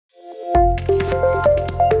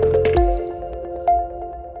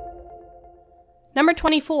Number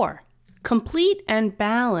 24. Complete and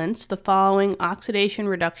balance the following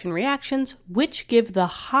oxidation-reduction reactions which give the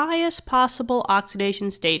highest possible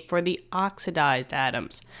oxidation state for the oxidized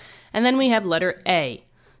atoms. And then we have letter A.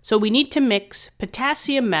 So we need to mix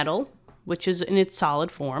potassium metal, which is in its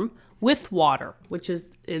solid form, with water, which is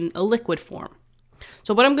in a liquid form.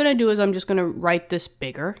 So what I'm going to do is I'm just going to write this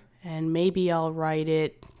bigger, and maybe I'll write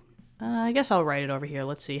it, I guess I'll write it over here.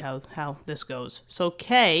 Let's see how this goes. So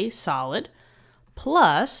K, solid,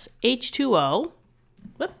 plus H2O,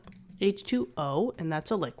 H2O, and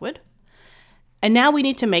that's a liquid. And now we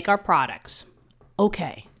need to make our products.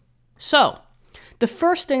 Okay, so the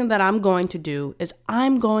first thing that I'm going to do is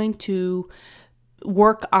I'm going to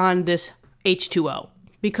work on this H2O.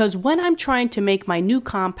 Because when I'm trying to make my new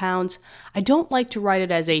compounds, I don't like to write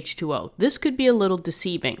it as H2O. This could be a little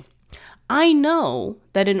deceiving. I know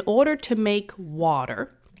that in order to make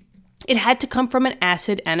water, it had to come from an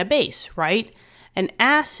acid and a base, right? An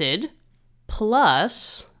acid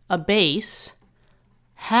plus a base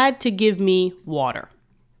had to give me water,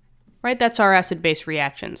 right? That's our acid-base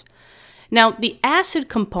reactions. Now, the acid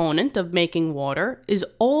component of making water is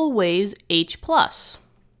always H+.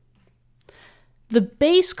 The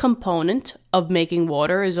base component of making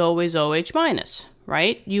water is always OH-,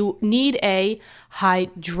 right? You need a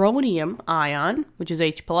hydronium ion, which is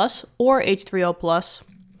H+, or H3O+,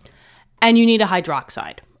 and you need a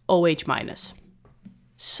hydroxide, OH-.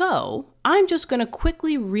 So I'm just going to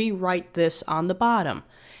quickly rewrite this on the bottom.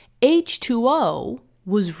 H2O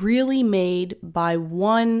was really made by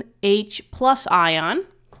one H+ ion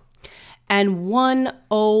and one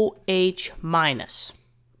OH-.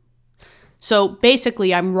 So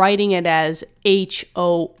basically I'm writing it as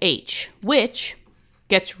HOH, which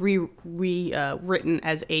gets rewritten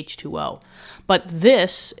as H2O. But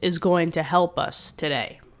this is going to help us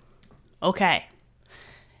today. Okay.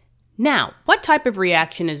 Now, what type of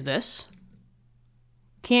reaction is this?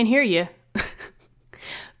 Can't hear you.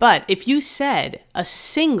 But if you said a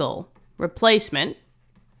single replacement,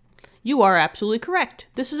 you are absolutely correct.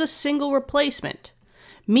 This is a single replacement,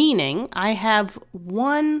 meaning I have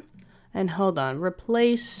one, and hold on,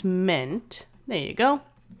 replacement, there you go.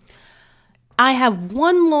 I have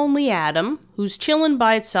one lonely atom who's chilling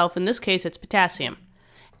by itself, in this case it's potassium,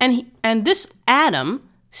 and this atom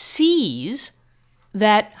sees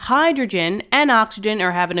that hydrogen and oxygen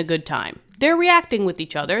are having a good time. They're reacting with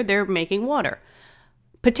each other, they're making water.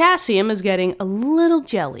 Potassium is getting a little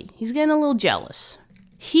jelly. He's getting a little jealous.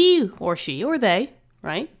 He or she or they,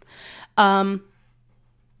 right?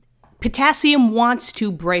 Potassium wants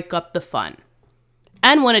to break up the fun.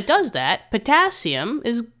 And when it does that, potassium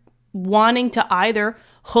is wanting to either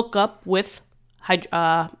hook up with H+,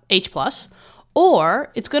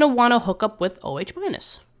 or it's going to want to hook up with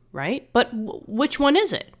OH-, right? But which one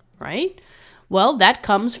is it, right? Well, that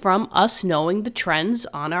comes from us knowing the trends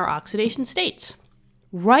on our oxidation states.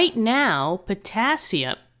 Right now,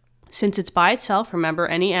 potassium, since it's by itself, remember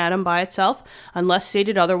any atom by itself, unless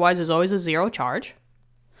stated otherwise, is always a zero charge.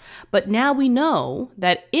 But now we know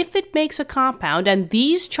that if it makes a compound, and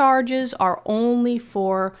these charges are only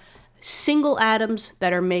for single atoms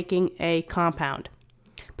that are making a compound.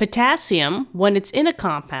 Potassium, when it's in a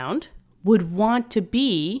compound, would want to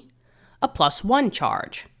be a +1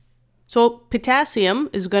 charge. So potassium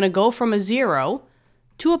is going to go from a 0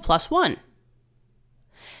 to a +1.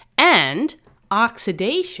 And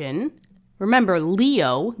oxidation, remember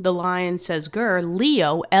Leo, the lion says grr,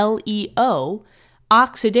 Leo, L-E-O,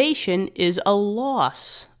 oxidation is a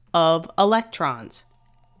loss of electrons.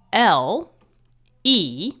 L-E-O,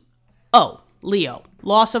 Leo,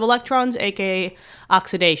 loss of electrons, aka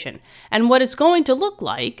oxidation. And what it's going to look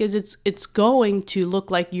like is it's going to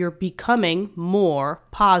look like you're becoming more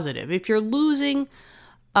positive. If you're losing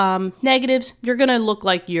negatives, you're going to look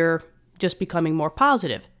like you're just becoming more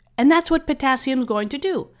positive. And that's what potassium is going to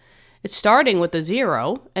do. It's starting with a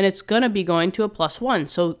 0, and it's going to be going to a +1.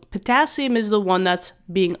 So potassium is the one that's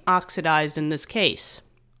being oxidized in this case.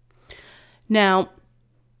 Now,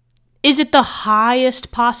 is it the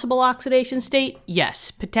highest possible oxidation state?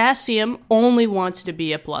 Yes. Potassium only wants to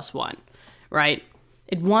be a +1, right?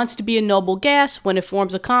 It wants to be a noble gas when it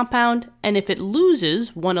forms a compound, and if it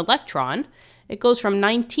loses one electron, it goes from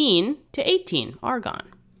 19 to 18, argon.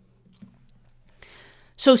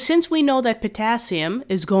 So since we know that potassium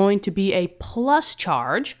is going to be a plus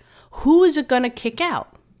charge, who is it going to kick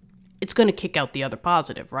out? It's going to kick out the other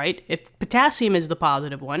positive, right? If potassium is the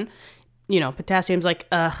positive one, you know, potassium's like,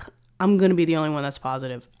 I'm going to be the only one that's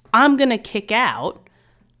positive. I'm going to kick out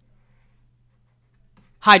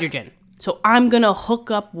hydrogen. So I'm going to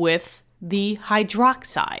hook up with the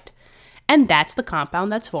hydroxide. And that's the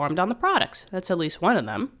compound that's formed on the products. That's at least one of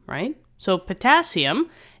them, right? So potassium,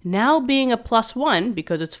 now being a +1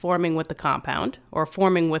 because it's forming with the compound, or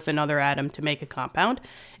forming with another atom to make a compound,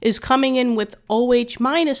 is coming in with OH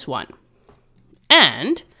 -1.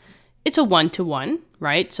 And it's a 1-to-1,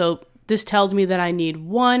 right? So this tells me that I need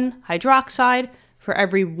 1 hydroxide for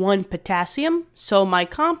every 1 potassium. So my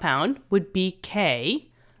compound would be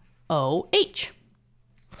KOH.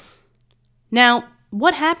 Now,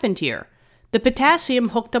 what happened here? The potassium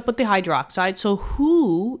hooked up with the hydroxide, so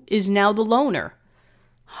who is now the loner?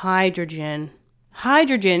 Hydrogen.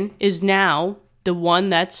 Hydrogen is now the one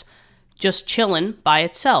that's just chilling by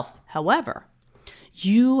itself. However,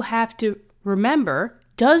 you have to remember,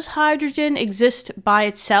 does hydrogen exist by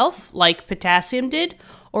itself like potassium did,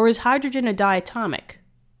 or is hydrogen a diatomic?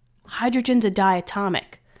 Hydrogen's a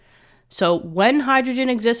diatomic. So when hydrogen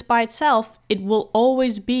exists by itself, it will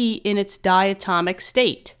always be in its diatomic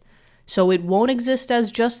state. So it won't exist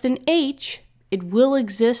as just an H, it will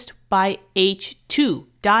exist by H2.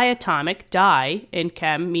 Diatomic, di in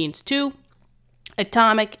chem means 2,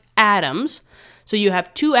 atomic, atoms. So you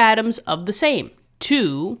have 2 atoms of the same,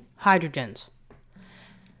 2 hydrogens.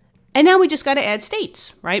 And now we just got to add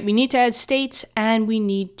states, right? We need to add states and we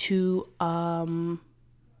need to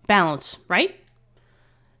balance, right?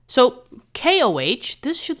 So KOH,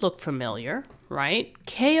 this should look familiar, right?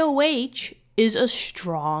 KOH is a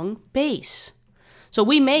strong base. So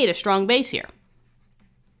we made a strong base here.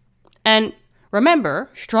 And remember,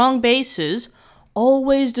 strong bases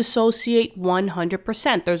always dissociate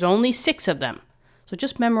 100%. There's only 6 of them. So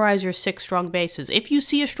just memorize your 6 strong bases. If you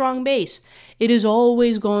see a strong base, it is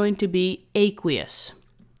always going to be aqueous.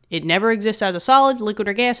 It never exists as a solid, liquid,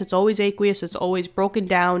 or gas. It's always aqueous. It's always broken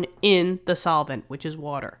down in the solvent, which is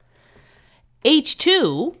water.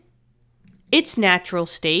 H2, its natural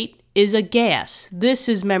state is a gas. This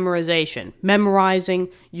is memorization. Memorizing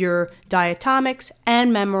your diatomics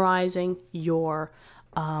and memorizing your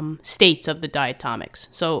states of the diatomics.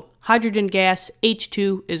 So hydrogen gas,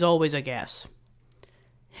 H2 is always a gas.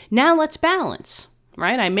 Now let's balance,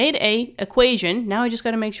 right? I made a equation. Now I just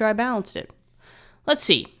got to make sure I balanced it. Let's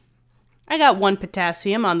see. I got 1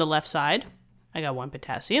 potassium on the left side. I got 1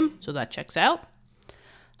 potassium, so that checks out.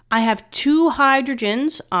 I have 2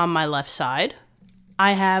 hydrogens on my left side.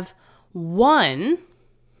 I have 1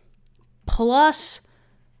 plus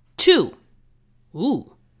 2.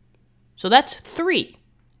 Ooh. So that's 3.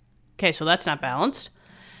 Okay, so that's not balanced.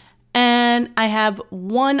 And I have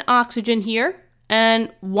 1 oxygen here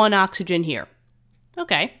and 1 oxygen here.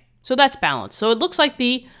 Okay, so that's balanced. So it looks like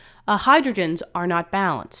the hydrogens are not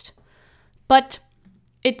balanced. But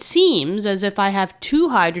it seems as if I have 2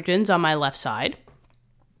 hydrogens on my left side,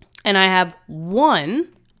 and I have 1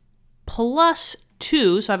 plus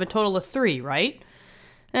 2, so I have a total of 3, right?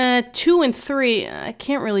 2 and 3, I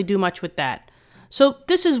can't really do much with that. So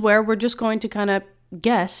this is where we're just going to kind of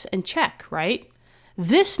guess and check, right?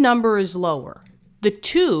 This number is lower. The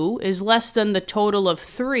 2 is less than the total of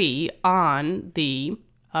 3 on the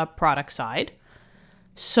product side.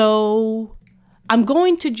 So I'm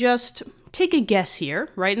going to just take a guess here,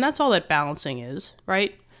 right? And that's all that balancing is,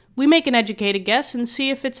 right? We make an educated guess and see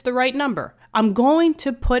if it's the right number. I'm going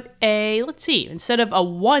to put a, let's see, instead of a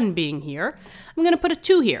 1 being here, I'm going to put a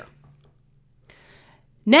 2 here.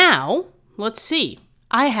 Now, let's see.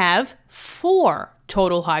 I have 4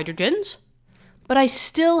 total hydrogens, but I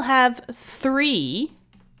still have 3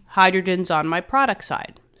 hydrogens on my product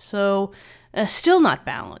side. So, still not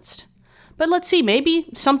balanced. But let's see, maybe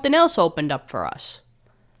something else opened up for us.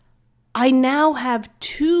 I now have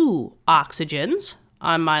 2 oxygens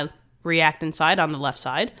on my reactant side, on the left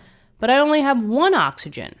side, but I only have 1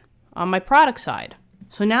 oxygen on my product side.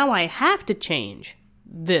 So now I have to change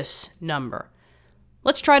this number.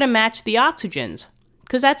 Let's try to match the oxygens,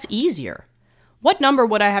 because that's easier. What number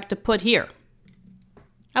would I have to put here?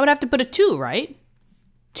 I would have to put a 2, right?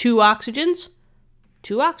 2 oxygens,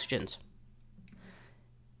 2 oxygens.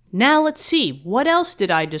 Now let's see, what else did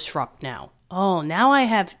I disrupt now? Oh, now I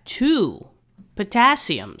have 2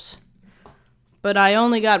 potassiums. But I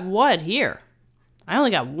only got what here? I only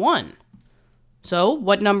got 1. So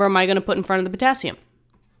what number am I going to put in front of the potassium?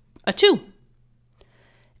 A 2.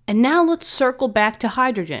 And now let's circle back to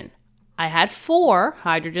hydrogen. I had 4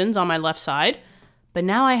 hydrogens on my left side, but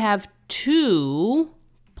now I have 2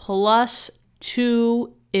 plus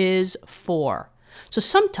 2 is 4. So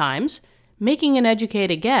sometimes making an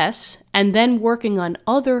educated guess and then working on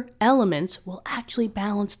other elements will actually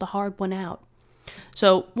balance the hard one out.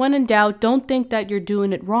 So when in doubt, don't think that you're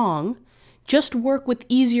doing it wrong. just work with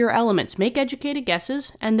easier elements. Make educated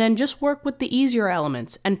guesses, and then just work with the easier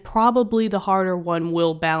elements, and probably the harder one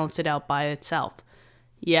will balance it out by itself.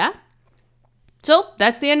 Yeah? So,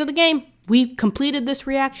 that's the end of the game. We completed this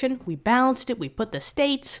reaction, we balanced it, we put the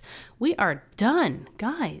states. We are done,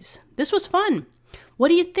 guys. This was fun. What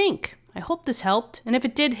do you think? I hope this helped, and if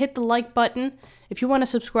it did, hit the like button. If you want to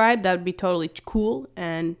subscribe, that would be totally cool,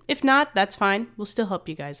 and if not, that's fine. We'll still help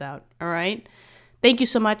you guys out, all right? Thank you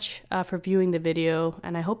so much for viewing the video,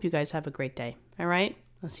 and I hope you guys have a great day, all right?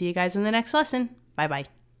 I'll see you guys in the next lesson.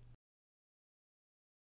 Bye-bye.